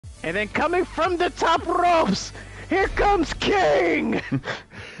And then coming from the top ropes, here comes King!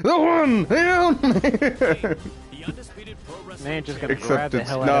 The one! Man, just gonna grab Except the it's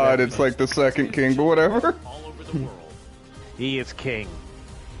hell out not, of that. it's like the second king, but whatever. He is king.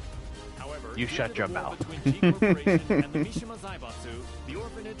 You shut your mouth. The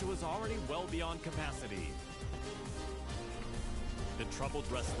orphanage was already well beyond capacity. The troubled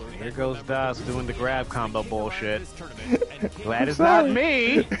wrestler. Here goes Das doing the grab combo bullshit. Glad it's not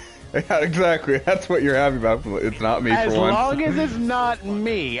me! Yeah, exactly. That's what you're happy about. It's not me As for once. long as it's not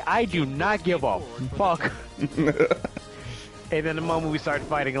me, I do not give a fuck. And then the moment we started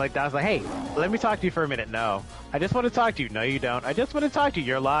fighting like that, I was like, hey, let me talk to you for a minute. No. I just want to talk to you. No, you don't. I just want to talk to you.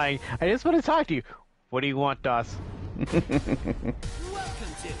 You're lying. I just want to talk to you. What do you want, Das?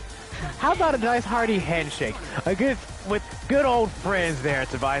 How about a nice hearty handshake? With good old friends there,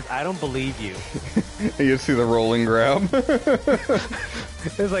 Tobias. I don't believe you. You see the rolling grab.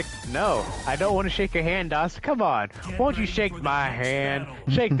 It's like, no, I don't want to shake your hand, Das. Come on. Won't you shake my hand?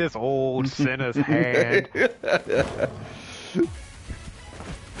 Shake this old sinner's hand.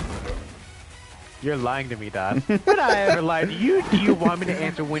 You're lying to me, Das. Would I ever lie to you? Do you want me to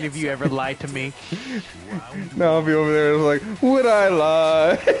answer when have you ever lied to me? Now I'll be over there like, would I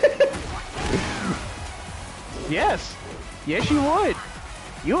lie? Yes. Yes, you would.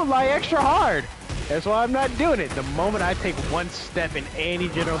 You would lie extra hard. That's why I'm not doing it. The moment I take one step in any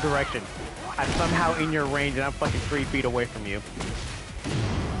general direction, I'm somehow in your range and I'm fucking 3 feet away from you.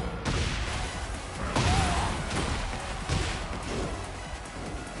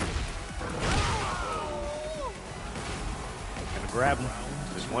 Gonna grab him.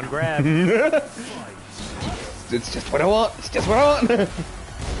 Just one grab. It's just what I want. It's just what I want.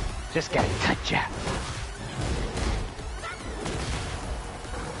 Just gotta touch ya.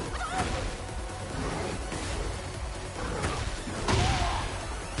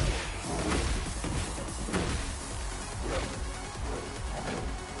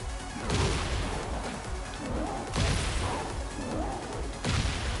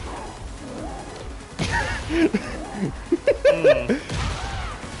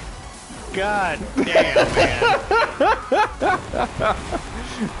 God damn, man.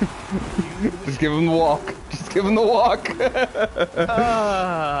 Just give him the walk. Just give him the walk.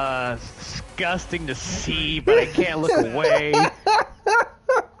 It's disgusting to see, but I can't look away.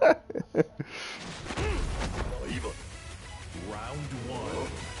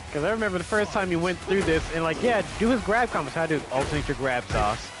 Because I remember the first time you went through this, and like, yeah, do his grab combos. How to alternate your grab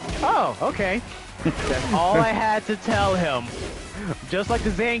sauce. Oh, okay. That's all I had to tell him. Just like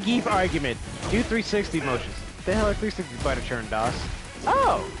the Zangief argument. Do 360 motions. What the hell are 360 biter turn, DOS?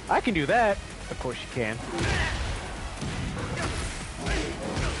 Oh, I can do that. Of course you can.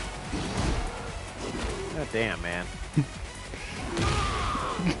 God damn, man.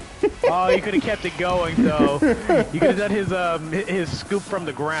 Oh, you could have kept it going, though. You could have done his scoop from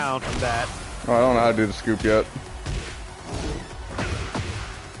the ground from that. Oh, I don't know how to do the scoop yet.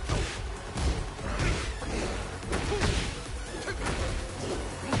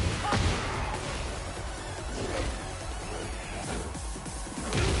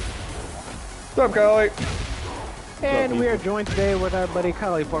 What's up, Kylie? And we are joined today with our buddy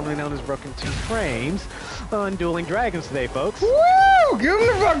Kylie, formerly known as Broken 2 Frames, on Dueling Dragons today, folks. Woo! Give him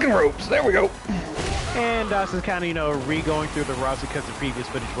the fucking ropes. There we go. And Das is kind of, you know, re-going through the roster because the previous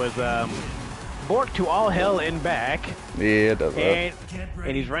footage was borked to all hell and back. Yeah, it does that.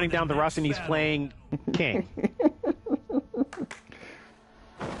 And he's running down the roster and he's playing King.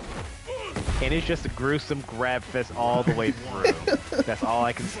 And it's just a gruesome grab fest all the way through. That's all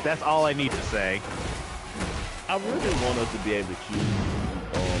I need to say. I really want us to be able to choose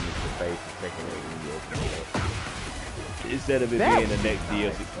Mr. Face and Tekken instead of it being the next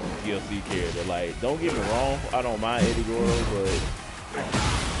DLC character. Like, don't get me wrong, I don't mind Eddie Gordo, but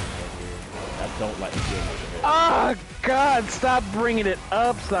I don't like the game. Oh, God, stop bringing it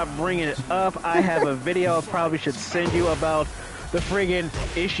up. Stop bringing it up. I have a video I probably should send you about the friggin'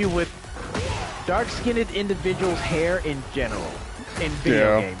 issue with dark-skinned individuals' hair in general in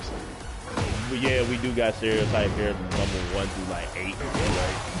video games. But yeah, we do got stereotype hair from number 1 through like 8.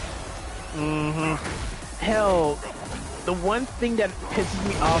 Mm-hmm. Hell, the one thing that pisses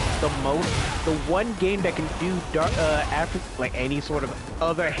me off the most, the one game that can do dark, like any sort of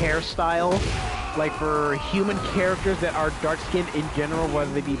other hairstyle, like for human characters that are dark-skinned in general,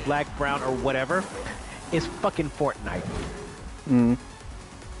 whether they be black, brown, or whatever, is fucking Fortnite. Mm.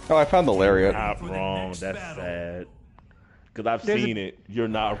 Oh, I found the lariat. Not wrong. That's sad. Because I've seen it. You're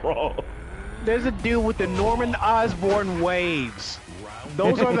not wrong. There's a dude with the Norman Osborn waves.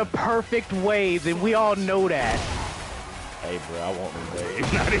 Those are the perfect waves, and we all know that. Hey, bro, I want them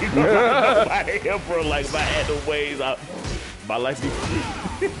waves. Not even nobody here, bro. Like, if I had the waves, my life be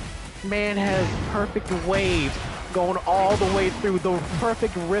free. Man has perfect waves going all the way through, the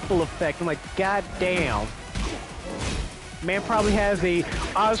perfect ripple effect. I'm like, god damn. Man probably has a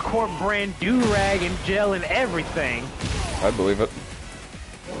Oscorp brand do-rag and gel and everything. I believe it.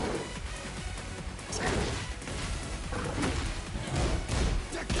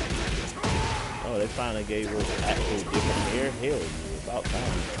 Oh, they finally gave us actual different air. Hell, yeah, about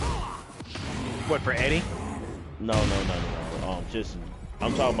time. What, for Eddie? No. Just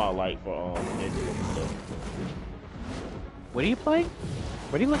I'm talking about like for Ninja and stuff. What are you playing?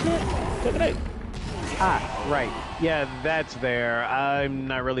 What are you looking at? Tekken 8. Ah, right. Yeah, that's there. I'm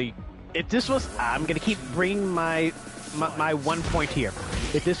not really... If this was... I'm gonna keep bringing my 1 point here.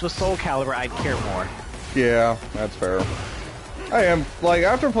 If this was Soul Calibur, I'd care more. Yeah, that's fair. I am, like,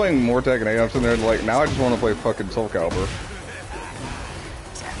 after playing more Tekken 8, I'm sitting there like, now I just want to play fucking Soul Calibur.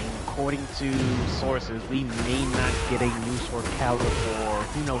 According to sources, we may not get a new Soul Calibur for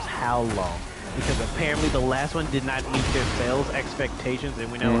who knows how long. Because apparently the last one did not meet their sales expectations,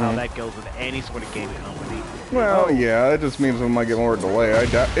 and we know how that goes with any sort of game company. Well, yeah, it just means we might get more delay.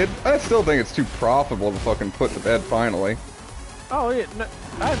 I still think it's too profitable to fucking put to bed finally. Oh, yeah, no,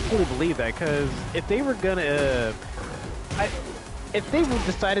 I fully believe that, because if they were gonna... if they would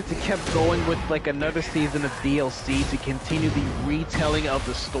decided to keep going with like another season of DLC to continue the retelling of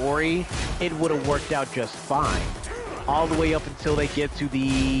the story, it would have worked out just fine. All the way up until they get to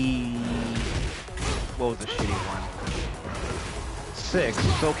the... What was the shitty one? 6.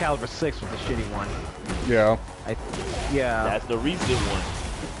 Soul Calibur 6 was the shitty one. Yeah. Yeah. That's the recent one.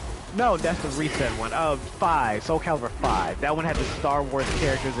 No, that's the recent one. 5. Soul Calibur 5. That one had the Star Wars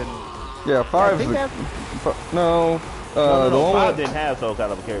characters and... Yeah, 5 No. The one 5 didn't have Soul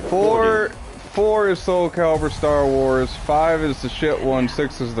Calibur characters. 4 is Soul Calibur Star Wars, 5 is the shit one,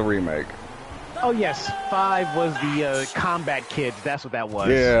 6 is the remake. Oh yes, 5 was the combat kids, that's what that was.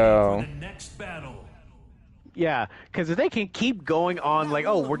 Yeah. Yeah, because if they can keep going on like,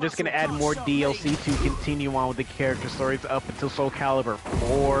 oh, we're just going to add more DLC to continue on with the character stories up until Soul Calibur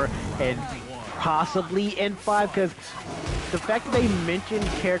 4 and possibly in 5, because the fact that they mentioned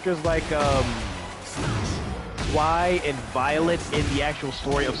characters like Y and Violet in the actual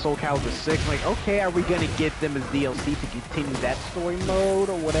story of Soul Calibur 6, like, okay, are we going to get them as DLC to continue that story mode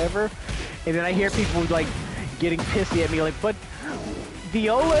or whatever? And then I hear people like getting pissy at me like, but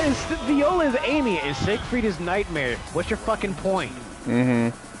Viola is Amy and Siegfried is Nightmare. What's your fucking point?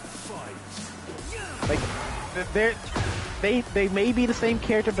 Like, they may be the same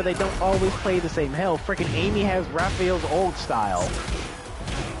character, but they don't always play the same. Hell, freaking Amy has Raphael's old style.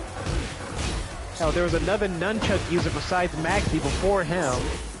 Hell, there was another nunchuck user besides Maxi before him.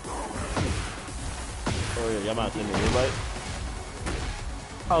 Oh yeah, y'all might send me an invite.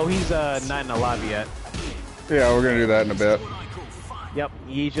 Oh, he's not in the lobby yet. Yeah, we're gonna do that in a bit. Yep,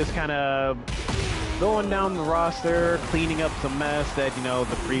 he's just kind of going down the roster, cleaning up some mess that, you know,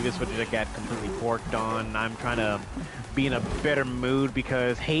 the previous one just got completely forked on. I'm trying to be in a better mood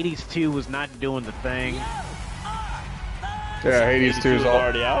because Hades 2 was not doing the thing. Yeah, Hades 2 is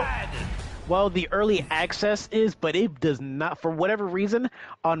already out. Well, the early access is, but it does not, for whatever reason,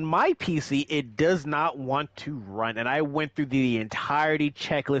 on my PC, it does not want to run. And I went through the entirety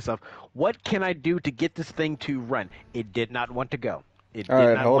checklist of what can I do to get this thing to run. It did not want to go. It did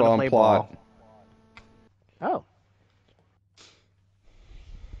not want to play ball. Oh.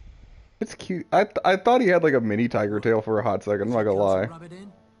 It's cute. I thought he had like a mini tiger tail for a hot second, I'm not gonna lie.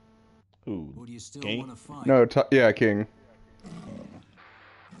 Who? King? No, yeah, King.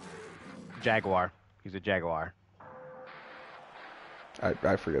 Jaguar. He's a Jaguar.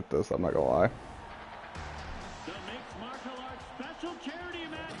 I forget this, I'm not gonna lie. The mixed martial arts special charity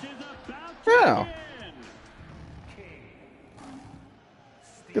match is about Yeah. begin.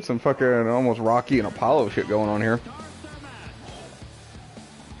 Get some fucking almost Rocky and Apollo shit going on here.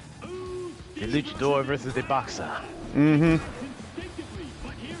 The luchador versus the boxer. Instinctively,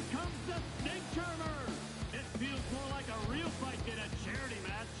 but here comes the snake charmer. It feels more like a real fight than a charity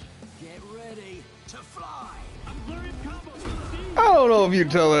match. Get ready to fly. A flurry of combos. I don't know if you'd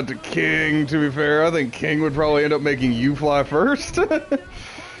tell that to King, to be fair. I think King would probably end up making you fly first. I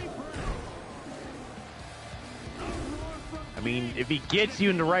mean, if he gets you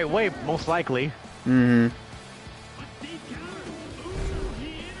in the right way, most likely.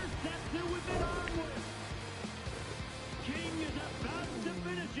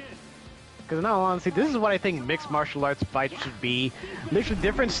 Because in all honesty, this is what I think mixed martial arts fights should be. Literally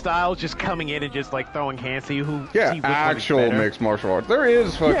different styles just coming in and just like throwing hands to you who Yeah, see which one is actual better. mixed martial arts. There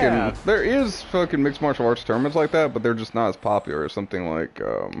is fucking mixed martial arts tournaments like that, but they're just not as popular as something like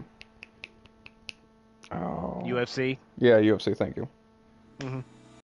UFC. Yeah, UFC, thank you.